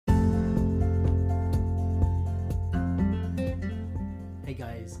Hey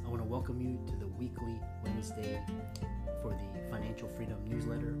guys, I want to welcome you to the weekly Wednesday for the Financial Freedom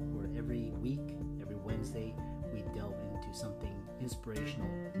newsletter, where every week, every Wednesday, we delve into something inspirational,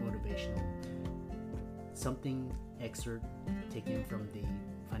 motivational, something excerpt taken from the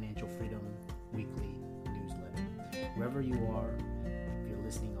Financial Freedom weekly newsletter. Wherever you are, if you're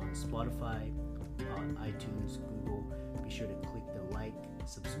listening on Spotify, on iTunes, Google, be sure to click the like,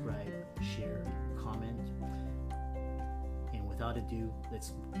 subscribe, share, comment. And without ado,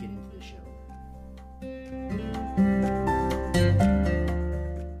 let's get into the show.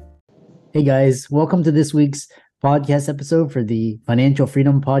 Hey guys, welcome to this week's podcast episode for the Financial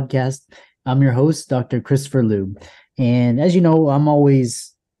Freedom Podcast. I'm your host, Dr. Christopher Liu. And as you know, I'm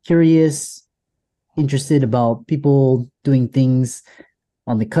always curious, interested about people doing things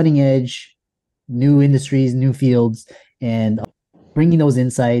on the cutting edge, new industries, new fields, and bringing those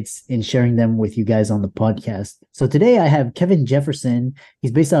insights and sharing them with you guys on the podcast. So today I have Kevin Jefferson.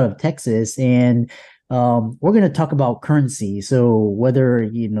 He's based out of Texas, and we're going to talk about currency. So whether,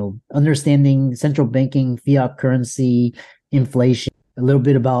 understanding central banking, fiat currency, inflation, a little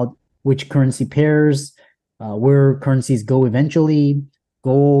bit about which currency pairs, where currencies go eventually,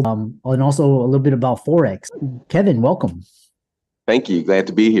 gold, and also a little bit about Forex. Kevin, welcome. Thank you. Glad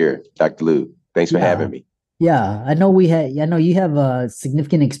to be here, Dr. Liu. Thanks for having me. Yeah, I know you have a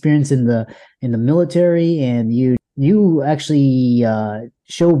significant experience in the military, and you actually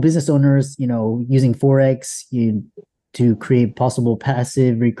show business owners, using Forex to create possible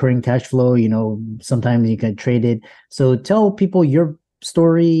passive recurring cash flow. Sometimes you can trade it. So tell people your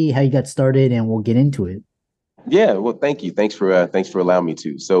story, how you got started, and we'll get into it. Yeah, well, thank you. Thanks for allowing me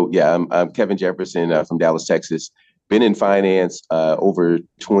to. So yeah, I'm Kevin Jefferson from Dallas, Texas. Been in finance over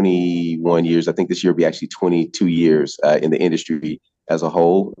 21 years. I think this year will be actually 22 years in the industry as a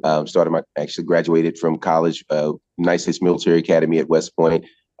whole. Actually graduated from college, nicest military academy at West Point.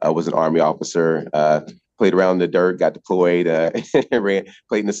 I was an Army officer, played around in the dirt, got deployed, played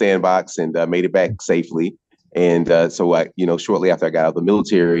in the sandbox, and made it back safely. And so I, shortly after I got out of the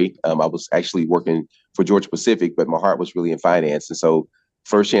military, I was actually working for Georgia Pacific, but my heart was really in finance. And so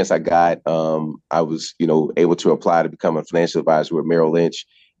first chance I got, I was, able to apply to become a financial advisor with Merrill Lynch.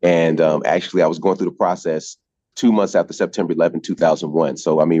 And actually, I was going through the process 2 months after September 11, 2001.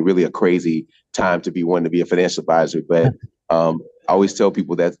 So, I mean, really a crazy time to be wanting to be a financial advisor. But I always tell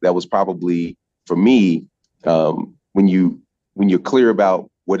people that was probably, for me, when you're clear about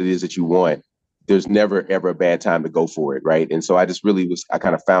what it is that you want, there's never, ever a bad time to go for it. Right. And so I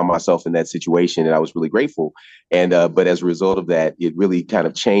kind of found myself in that situation, and I was really grateful. And but as a result of that, it really kind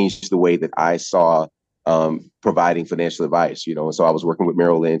of changed the way that I saw providing financial advice, And so I was working with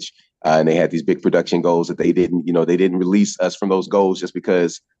Merrill Lynch, and they had these big production goals that they didn't release us from those goals just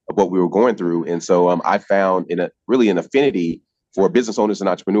because of what we were going through. And so I found an affinity for business owners and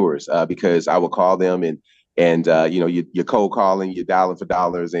entrepreneurs because I would call them and you're cold calling, you're dialing for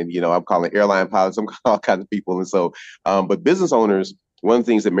dollars, and I'm calling airline pilots, I'm calling all kinds of people. And so, but business owners, one of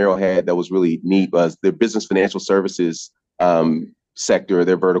the things that Merrill had that was really neat was their business financial services sector.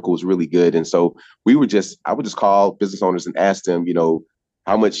 Their vertical was really good, and so I would just call business owners and ask them,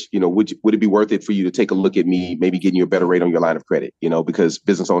 how much, would it be worth it for you to take a look at me, maybe getting you a better rate on your line of credit, because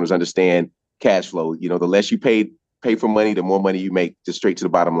business owners understand cash flow. The less you pay for money, the more money you make, just straight to the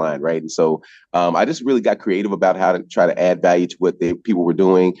bottom line, right? And so I just really got creative about how to try to add value to what the people were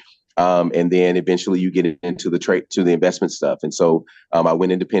doing. And then eventually you get into the investment stuff. And so I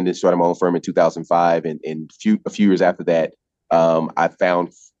went independent, started my own firm in 2005. And a few years after that, I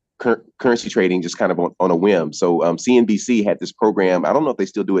found currency trading just kind of on a whim. So CNBC had this program. I don't know if they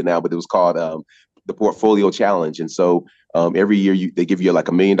still do it now, but it was called the Portfolio Challenge. And so every year they give you like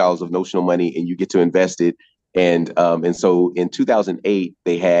 $1 million of notional money, and you get to invest it. And so in 2008,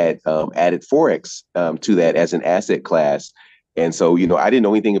 they had added Forex to that as an asset class. And so, I didn't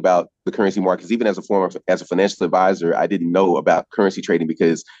know anything about the currency markets. Even as a financial advisor, I didn't know about currency trading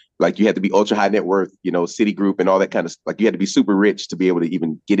because you had to be ultra high net worth, Citigroup and all that kind of stuff. You had to be super rich to be able to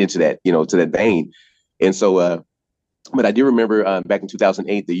even get into that, to that vein. And so but I do remember back in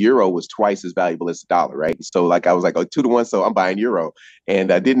 2008, the euro was twice as valuable as the dollar, right? So I was like, 2-to-1, so I'm buying euro.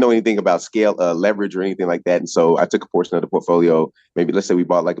 And I didn't know anything about scale, leverage or anything like that. And so I took a portion of the portfolio. Maybe let's say we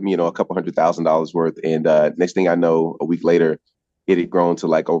bought a couple $100,000 worth. And next thing I know, a week later, it had grown to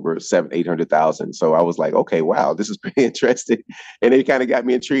over 700,000-800,000. So I was like, okay, wow, this is pretty interesting. And it kind of got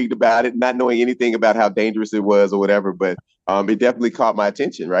me intrigued about it, not knowing anything about how dangerous it was or whatever, but it definitely caught my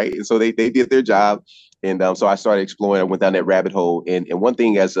attention, right? And so they did their job. And so I started exploring. I went down that rabbit hole. And one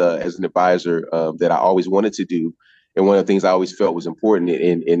thing as an advisor that I always wanted to do, and one of the things I always felt was important,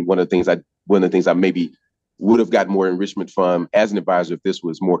 and one of the things I maybe would have gotten more enrichment from as an advisor if this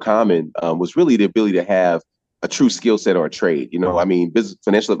was more common, was really the ability to have a true skill set or a trade. I mean, business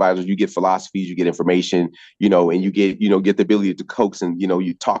financial advisors, you get philosophies, you get information, and get the ability to coax and,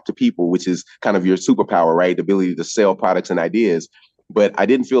 you talk to people, which is kind of your superpower, right? The ability to sell products and ideas. But I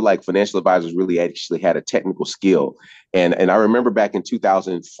didn't feel like financial advisors really actually had a technical skill. And I remember back in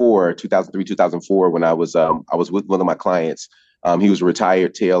 2004, 2003, 2004, when I was with one of my clients. He was a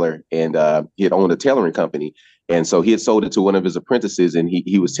retired tailor, and he had owned a tailoring company. And so he had sold it to one of his apprentices. And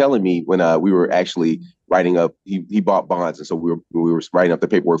he was telling me when we were actually writing up, he bought bonds. And so we were writing up the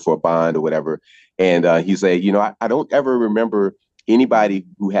paperwork for a bond or whatever. And he said, I don't ever remember anybody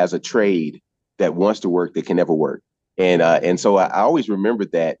who has a trade that wants to work that can never work. And so I always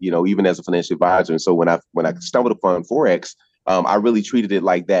remembered that, even as a financial advisor. And so when I stumbled upon Forex, I really treated it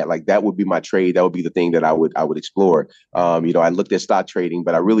like that. Like that would be my trade. That would be the thing that I would explore. I looked at stock trading,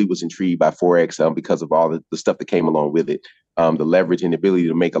 but I really was intrigued by Forex because of all the stuff that came along with it, the leverage and the ability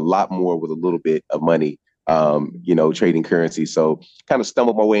to make a lot more with a little bit of money. Trading currency. So kind of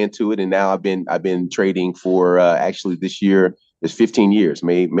stumbled my way into it, and now I've been trading for actually this year is 15 years.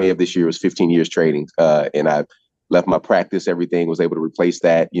 May of this year was 15 years trading, and I've left my practice. Everything was able to replace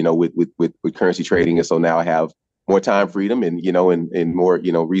that, with currency trading, and so now I have more time freedom and and more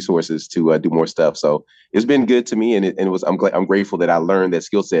resources to do more stuff. So it's been good to me, and I'm grateful that I learned that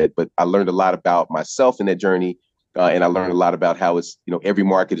skill set. But I learned a lot about myself in that journey, and I learned a lot about how it's every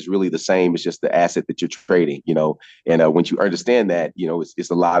market is really the same. It's just the asset that you're trading, and once you understand that, it's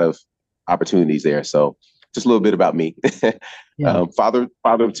a lot of opportunities there. So just a little bit about me. Yeah. Father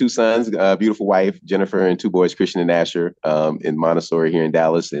of two sons, beautiful wife, Jennifer, and two boys, Christian and Asher, in Montessori here in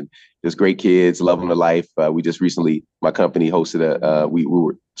Dallas. And just great kids, love them to life. We just recently, my company hosted we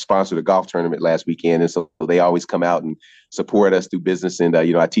were sponsored a golf tournament last weekend. And so they always come out and support us through business. And,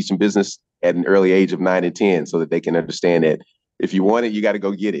 I teach them business at an early age of 9 and 10 so that they can understand that if you want it, you got to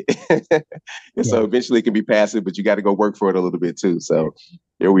go get it. And so eventually it can be passive, but you got to go work for it a little bit too. So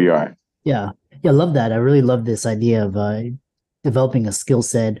here we are. Yeah. Yeah. I love that. I really love this idea of developing a skill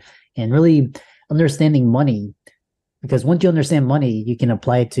set and really understanding money, because once you understand money, you can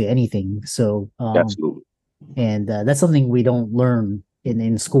apply it to anything. So, Absolutely. and that's something we don't learn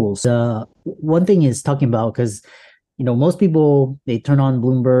in schools. One thing is talking about, because, most people, they turn on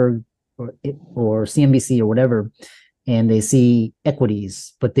Bloomberg or CNBC or whatever, and they see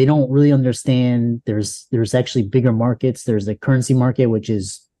equities, but they don't really understand there's actually bigger markets. There's the currency market, which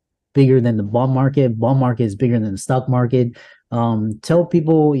is bigger than the bond market. Bond market is bigger than the stock market. Tell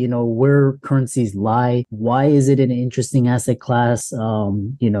people, where currencies lie. Why is it an interesting asset class?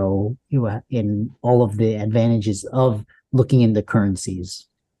 In all of the advantages of looking into currencies.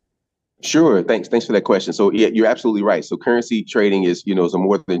 Sure. Thanks for that question. So yeah, you're absolutely right. So currency trading is a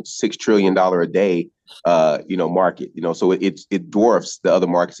more than $6 trillion a day, market, so it dwarfs the other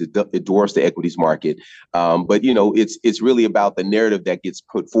markets. It dwarfs the equities market. But, it's really about the narrative that gets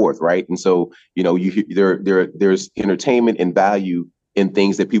put forth. Right. And so, there's entertainment and value in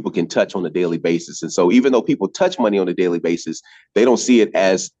things that people can touch on a daily basis. And so even though people touch money on a daily basis, they don't see it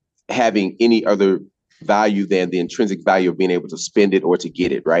as having any other value than the intrinsic value of being able to spend it or to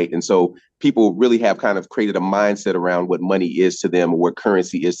get it, right? And so people really have kind of created a mindset around what money is to them or what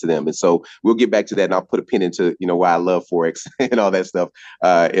currency is to them. And so we'll get back to that, and I'll put a pin into, why I love Forex and all that stuff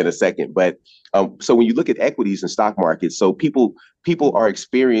in a second. But so when you look at equities and stock markets, so people are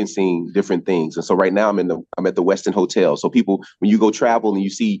experiencing different things. And so right now I'm at the Westin Hotel. So people, when you go travel and you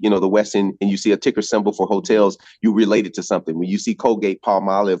see, the Westin, and you see a ticker symbol for hotels, you relate it to something. When you see Colgate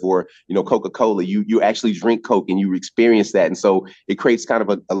Palmolive or, Coca-Cola, you actually drink Coke and you experience that. And so it creates kind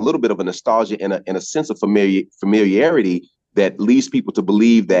of a little bit of a nostalgia and a sense of familiarity that leads people to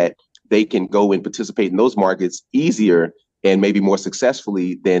believe that they can go and participate in those markets easier and maybe more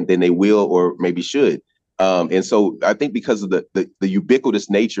successfully than they will or maybe should. And so I think because of the ubiquitous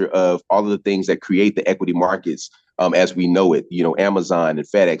nature of all of the things that create the equity markets as we know it, Amazon and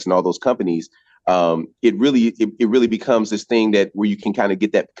FedEx and all those companies, it really becomes this thing that where you can kind of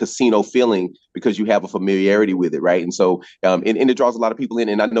get that casino feeling because you have a familiarity with it. Right. And so and it draws a lot of people in.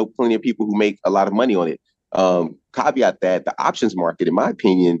 And I know plenty of people who make a lot of money on it. Caveat that the options market, in my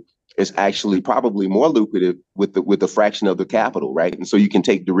opinion, is actually probably more lucrative with the fraction of the capital, right? And so you can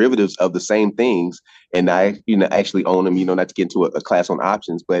take derivatives of the same things and actually own them, not to get into a class on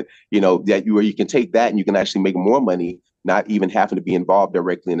options, but that you can take that and you can actually make more money, not even having to be involved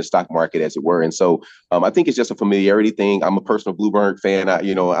directly in the stock market, as it were. And so I think it's just a familiarity thing. I'm a personal Bloomberg fan.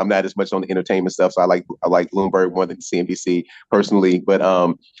 I'm not as much on the entertainment stuff, so I like Bloomberg more than CNBC personally. But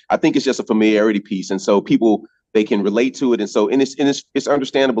I think it's just a familiarity piece. And so people they can relate to it. And it's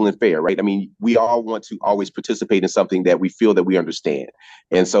understandable and fair, right? I mean, we all want to always participate in something that we feel that we understand.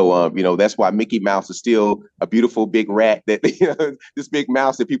 And so, that's why Mickey Mouse is still a beautiful big rat that, this big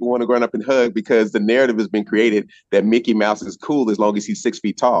mouse that people want to run up and hug, because the narrative has been created that Mickey Mouse is cool as long as he's 6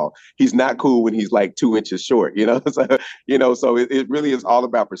 feet tall. He's not cool when he's like 2 inches short, so it really is all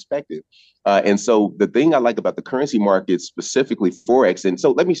about perspective. And so the thing I like about the currency market, specifically Forex, and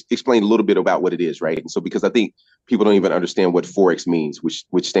so let me explain a little bit about what it is, right? And so, because I think people don't even understand what Forex means,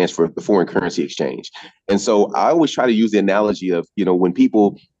 which stands for the foreign currency exchange. And so I always try to use the analogy of,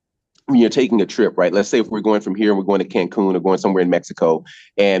 when you're taking a trip, right? Let's say if we're going from here and we're going to Cancun or going somewhere in Mexico,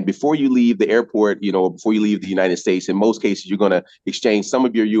 and before you leave the airport, before you leave the United States, in most cases, you're going to exchange some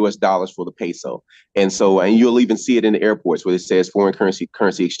of your US dollars for the peso. And you'll even see it in the airports where it says foreign currency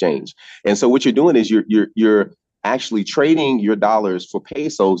exchange. And so what you're doing is you're actually trading your dollars for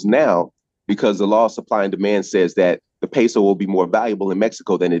pesos now, because the law of supply and demand says that the peso will be more valuable in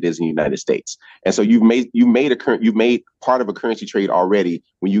Mexico than it is in the United States. And so you've made part of a currency trade already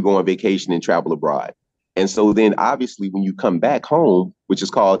when you go on vacation and travel abroad. And so then obviously when you come back home, which is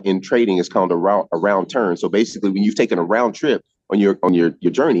called in trading, it's called a round turn. So basically when you've taken a round trip on your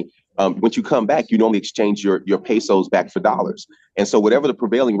journey, once you come back, you normally exchange your pesos back for dollars. And so whatever the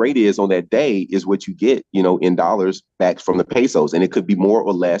prevailing rate is on that day is what you get, in dollars back from the pesos. And it could be more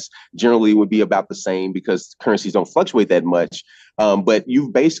or less. Generally, it would be about the same because currencies don't fluctuate that much. But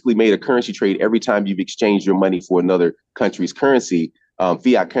you've basically made a currency trade every time you've exchanged your money for another country's currency,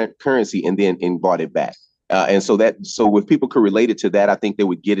 fiat currency, and then bought it back. And so if people could relate it to that, I think they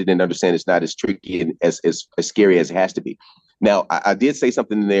would get it and understand it's not as tricky and as scary as it has to be. Now, I did say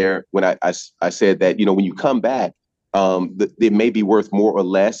something there when I said that, when you come back, it may be worth more or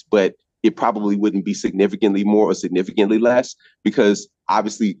less, but it probably wouldn't be significantly more or significantly less, because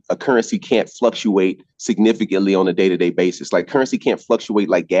obviously a currency can't fluctuate significantly on a day-to-day basis. Like currency can't fluctuate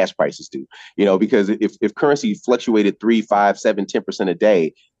like gas prices do, because if currency fluctuated 3, 5, 7, 10% a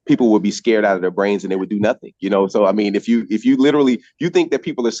day, people would be scared out of their brains and they would do nothing, So, I mean, if you think that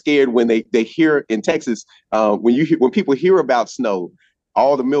people are scared when they hear in Texas, when people hear about snow,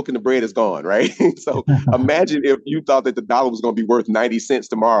 all the milk and the bread is gone, right? So imagine if you thought that the dollar was going to be worth 90 cents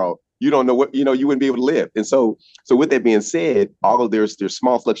tomorrow. You don't know what, you wouldn't be able to live. And so with that being said, although there's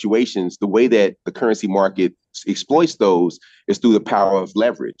small fluctuations, the way that the currency market exploits those is through the power of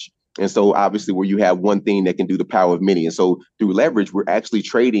leverage. And so obviously where you have one thing that can do the power of many. And so through leverage, we're actually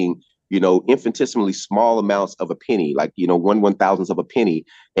trading, infinitesimally small amounts of a penny, like, 1/1000th of a penny.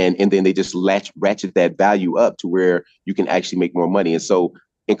 And then they just ratchet that value up to where you can actually make more money. And so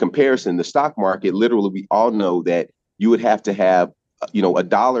in comparison, the stock market, literally, we all know that you would have to have, a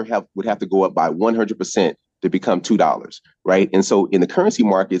dollar would have to go up by 100% to become $2, right? And so in the currency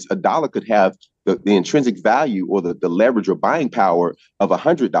markets, a dollar could have the intrinsic value or the leverage or buying power of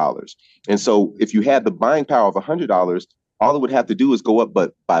 $100. And so if you had the buying power of $100, all it would have to do is go up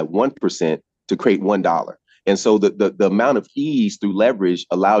but by 1% to create $1. And so the amount of ease through leverage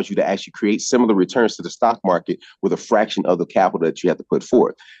allows you to actually create similar returns to the stock market with a fraction of the capital that you have to put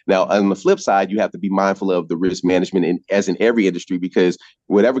forth. Now, on the flip side, you have to be mindful of the risk management, and as in every industry, because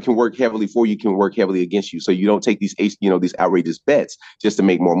whatever can work heavily for you can work heavily against you. So you don't take these outrageous bets just to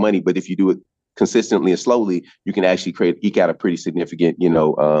make more money. But if you do it consistently and slowly, you can actually eke out a pretty significant,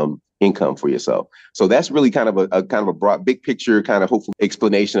 income for yourself. So that's really kind of a broad, big picture, kind of hopeful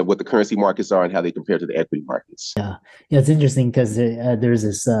explanation of what the currency markets are and how they compare to the equity markets. Yeah, it's interesting because there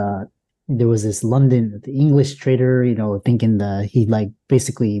was this London English trader, thinking that he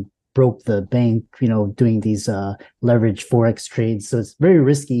basically broke the bank, doing these leverage Forex trades. So it's very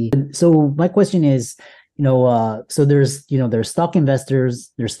risky. So my question is, so there's stock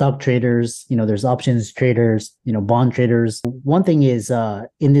investors, there's stock traders, there's options traders, bond traders. One thing is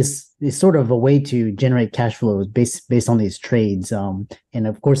in this is sort of a way to generate cash flows based on these trades. And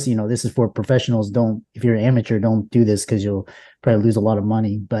of course, this is for professionals. If you're an amateur, don't do this because you'll probably lose a lot of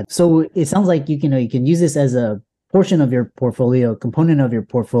money. But so it sounds like you can use this as a portion of your portfolio, component of your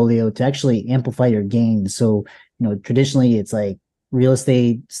portfolio to actually amplify your gains. So, traditionally it's like real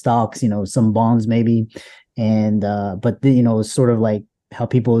estate, stocks, some bonds maybe. And, but sort of like how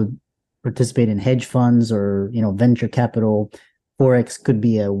people participate in hedge funds or, venture capital, Forex could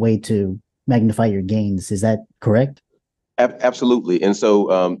be a way to magnify your gains. Is that correct? Absolutely. And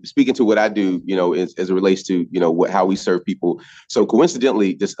so speaking to what I do, as it relates to, how we serve people. So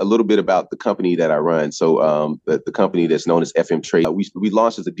coincidentally, just a little bit about the company that I run. So the company that's known as FM Trade, we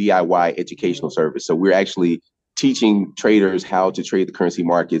launched as a DIY educational service. So we're actually teaching traders how to trade the currency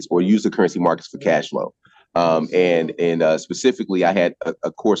markets or use the currency markets for cash flow. And specifically, I had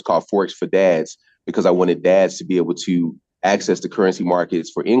a course called Forex for Dads, because I wanted dads to be able to access the currency markets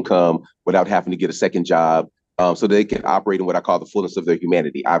for income without having to get a second job, so they can operate in what I call the fullness of their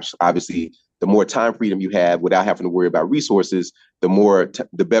humanity. Obviously, the more time freedom you have without having to worry about resources,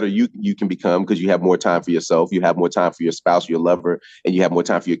 the better you can become, because you have more time for yourself, you have more time for your spouse, your lover, and you have more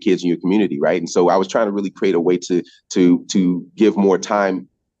time for your kids and your community, right? And so I was trying to really create a way to give more time,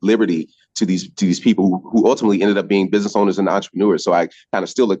 liberty to these people who ultimately ended up being business owners and entrepreneurs. So I kind of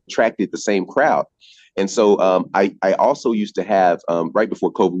still attracted the same crowd. And so I also used to have, right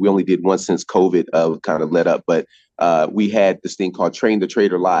before COVID, we only did one since COVID kind of let up, but we had this thing called Train the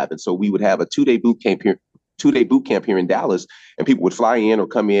Trader Live. And so we would have a 2-day boot camp here in Dallas, and people would fly in or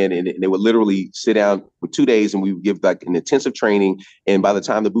come in, and they would literally sit down for 2 days, and we would give like an intensive training. And by the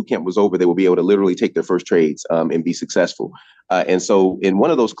time the boot camp was over, they would be able to literally take their first trades and be successful. And so in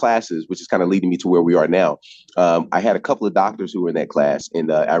one of those classes, which is kind of leading me to where we are now, I had a couple of doctors who were in that class.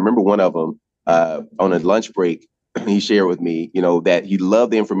 And I remember one of them, on a lunch break, he shared with me, that he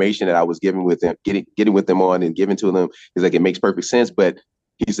loved the information that I was giving with them, getting with them on and giving to them. He's like, it makes perfect sense. But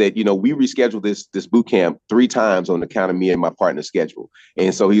he said, we rescheduled this boot camp 3 times on account of me and my partner's schedule.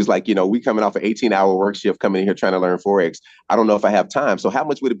 And so he's like, we coming off an 18-hour work shift, coming in here trying to learn Forex. I don't know if I have time. So how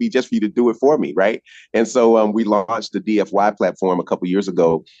much would it be just for you to do it for me, right? And so we launched the DFY platform a couple of years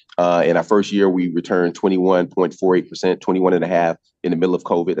ago. In our first year, we returned 21.48%, 21.5% in the middle of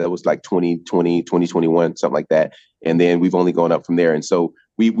COVID. That was like 2020, 2021, something like that. And then we've only gone up from there. And so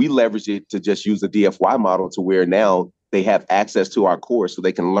we leveraged it to just use the DFY model to where now they have access to our course, so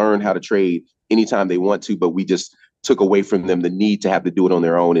they can learn how to trade anytime they want to, but we just took away from them the need to have to do it on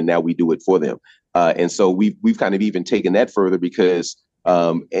their own, and now we do it for them. And so we've kind of even taken that further, because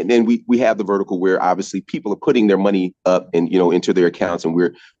and then we have the vertical where obviously people are putting their money up and into their accounts, and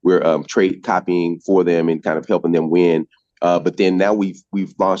we're trade copying for them and kind of helping them win. But then now we've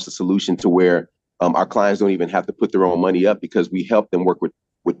launched a solution to where our clients don't even have to put their own money up, because we help them work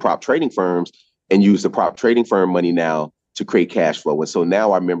with prop trading firms and use the prop trading firm money now to create cash flow. And so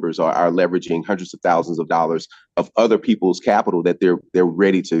now our members are leveraging hundreds of thousands of dollars of other people's capital that they're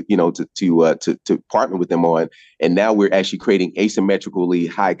ready to partner with them on. And now we're actually creating asymmetrically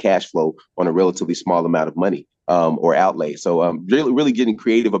high cash flow on a relatively small amount of money or outlay. So really getting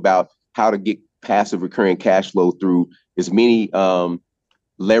creative about how to get passive recurring cash flow through as many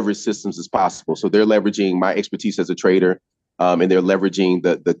leverage systems as possible. So they're leveraging my expertise as a trader, and they're leveraging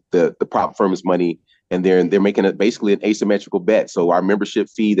the prop firm's money, and they're making it basically an asymmetrical bet. So our membership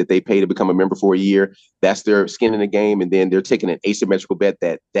fee that they pay to become a member for a year, that's their skin in the game, and then they're taking an asymmetrical bet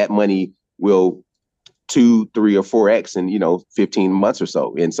that money will 2, 3, or 4x in 15 months or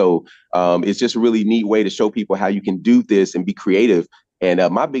so. And so it's just a really neat way to show people how you can do this and be creative. And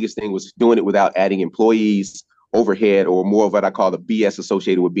my biggest thing was doing it without adding employees, overhead, or more of what I call the BS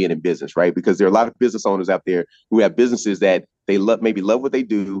associated with being in business, right? Because there are a lot of business owners out there who have businesses that they maybe love what they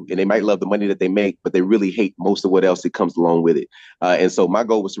do, and they might love the money that they make, but they really hate most of what else that comes along with it. And so my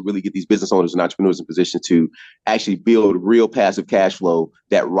goal was to really get these business owners and entrepreneurs in position to actually build real passive cash flow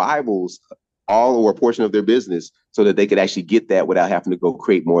that rivals all or a portion of their business, so that they could actually get that without having to go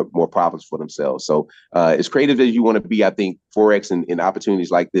create more profits for themselves. So as creative as you want to be, I think Forex and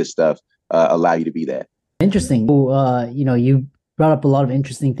opportunities like this stuff allow you to be that. Interesting. So, you brought up a lot of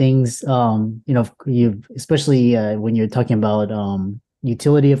interesting things. You especially when you're talking about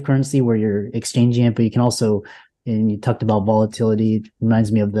utility of currency, where you're exchanging it, but you can also, and you talked about volatility. It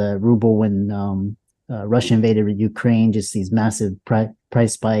reminds me of the ruble when Russia invaded Ukraine. Just these massive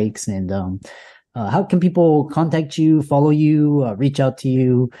price spikes. And how can people contact you, follow you, reach out to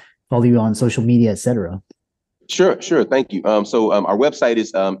you, follow you on social media, etc.? Sure. Thank you. So our website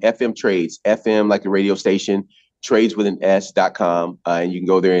is FM Trades, FM like the radio station, trades with an S.com. And you can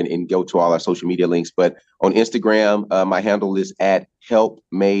go there and go to all our social media links. But on Instagram, my handle is at Help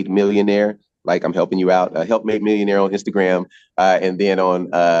Made Millionaire. Like I'm helping you out. Help Made Millionaire on Instagram. And then on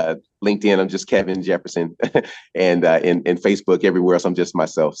LinkedIn, I'm just Kevin Jefferson. And in Facebook, everywhere else, I'm just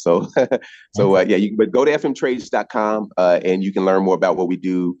myself. So but go to fmtrades.com and you can learn more about what we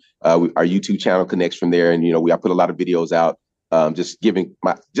do. Our YouTube channel connects from there. And, I put a lot of videos out, just giving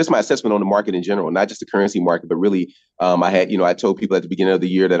my assessment on the market in general, not just the currency market, but really I told people at the beginning of the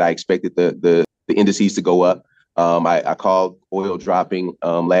year that I expected the indices to go up. I called oil dropping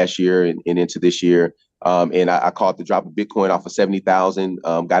last year and into this year. And I caught the drop of Bitcoin off of 70,000,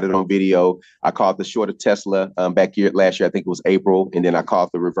 got it on video. I caught the short of Tesla last year, I think it was April. And then I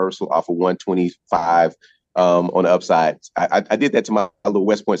caught the reversal off of 125 on the upside. I did that to my little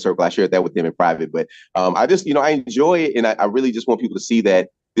West Point circle. I shared that with them in private. But I just, I enjoy it. And I really just want people to see that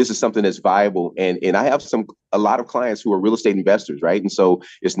this is something that's viable. And I have some a lot of clients who are real estate investors, right? And so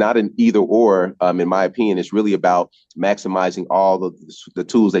it's not an either or, in my opinion. It's really about maximizing all of the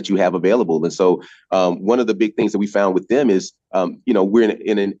tools that you have available. And so one of the big things that we found with them is, we're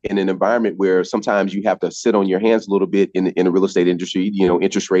in an environment where sometimes you have to sit on your hands a little bit in the real estate industry.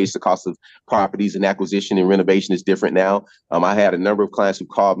 Interest rates, the cost of properties and acquisition and renovation is different now. I had a number of clients who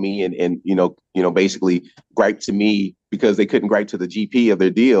called me and basically griped to me because they couldn't gripe to the GP of their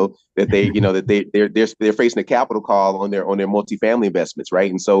deal that they're facing a capital call on their multifamily investments, right?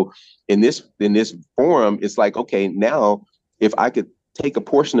 And so in this forum, it's like, okay, now if I could take a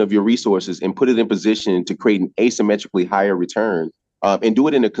portion of your resources and put it in position to create an asymmetrically higher return, and do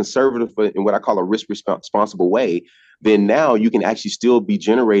it in a conservative, in what I call a risk responsible way, then now you can actually still be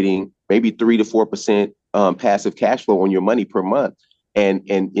generating maybe 3 to 4% passive cash flow on your money per month. And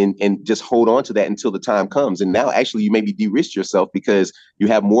just hold on to that until the time comes. And now actually you maybe de-risk yourself because you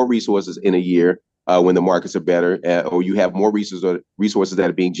have more resources in a year when the markets are better, or you have more resources that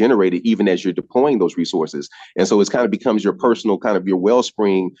are being generated even as you're deploying those resources. And so it's kind of becomes your personal kind of your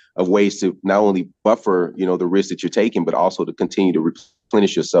wellspring of ways to not only buffer, the risk that you're taking, but also to continue to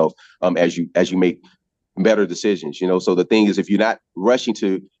replenish yourself as you make better decisions. So the thing is, if you're not rushing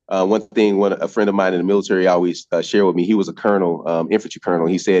to a friend of mine in the military always shared with me, he was a colonel, infantry colonel.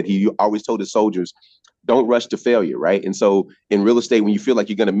 He said he always told his soldiers, don't rush to failure, right? And so in real estate, when you feel like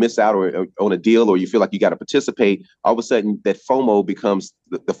you're going to miss out or on a deal, or you feel like you got to participate, all of a sudden that FOMO becomes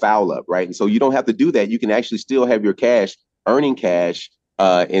the foul up, right? And so you don't have to do that. You can actually still have your cash, earning cash,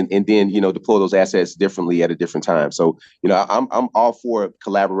 and then deploy those assets differently at a different time. So I'm all for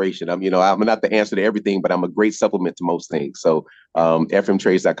collaboration. I'm not the answer to everything, but I'm a great supplement to most things. So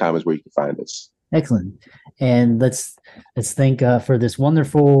fmtrades.com is where you can find us. Excellent. And let's thank for this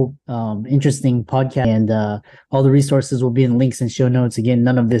wonderful, interesting podcast. And all the resources will be in links and show notes. Again,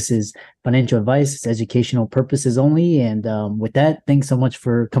 none of this is financial advice; it's educational purposes only. And with that, thanks so much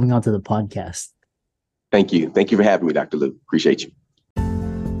for coming on to the podcast. Thank you. Thank you for having me, Dr. Lou. Appreciate you.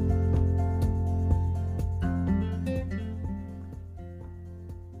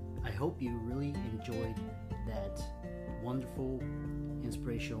 I hope you really enjoyed that wonderful,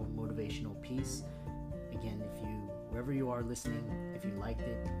 inspirational, motivational piece. Again, wherever you are listening, if you liked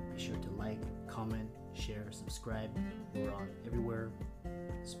it, be sure to like, comment, share, subscribe. We're on everywhere: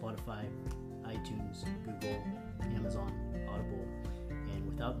 Spotify, iTunes, Google, Amazon, Audible. And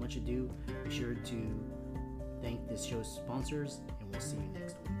without much ado, be sure to thank this show's sponsors, and we'll see you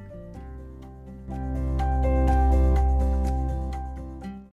next week.